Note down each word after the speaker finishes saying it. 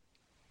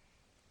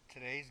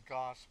Today's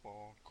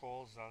gospel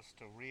calls us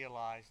to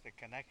realize the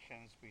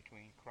connections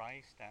between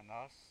Christ and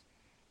us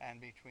and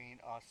between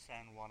us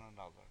and one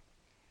another.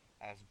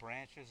 As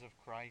branches of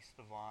Christ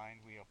the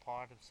vine, we are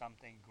part of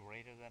something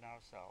greater than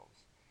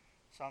ourselves,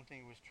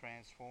 something which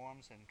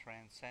transforms and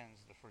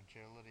transcends the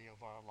fragility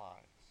of our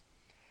lives.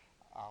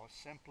 Our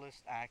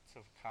simplest acts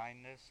of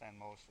kindness and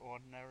most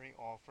ordinary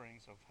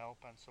offerings of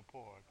help and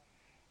support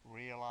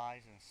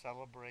realize and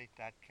celebrate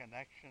that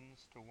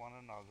connections to one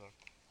another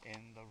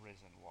in the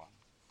risen one.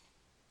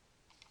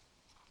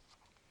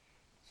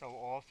 So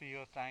offer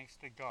your thanks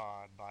to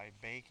God by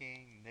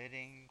baking,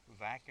 knitting,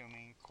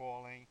 vacuuming,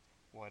 calling,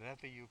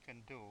 whatever you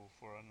can do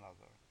for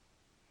another.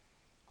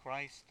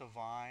 Christ the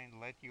vine,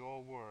 let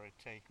your word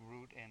take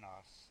root in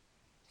us,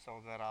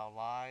 so that our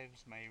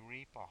lives may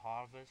reap a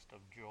harvest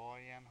of joy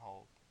and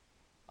hope,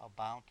 a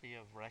bounty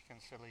of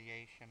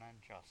reconciliation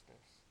and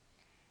justice.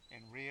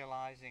 In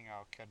realizing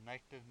our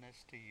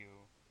connectedness to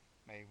you,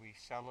 may we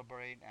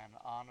celebrate and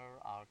honor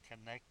our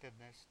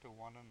connectedness to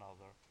one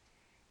another,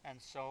 and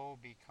so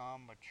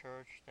become a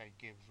church that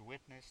gives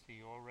witness to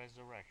your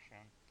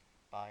resurrection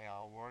by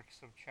our works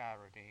of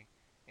charity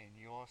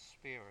in your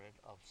spirit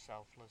of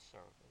selfless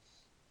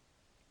service.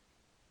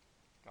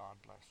 God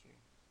bless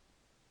you.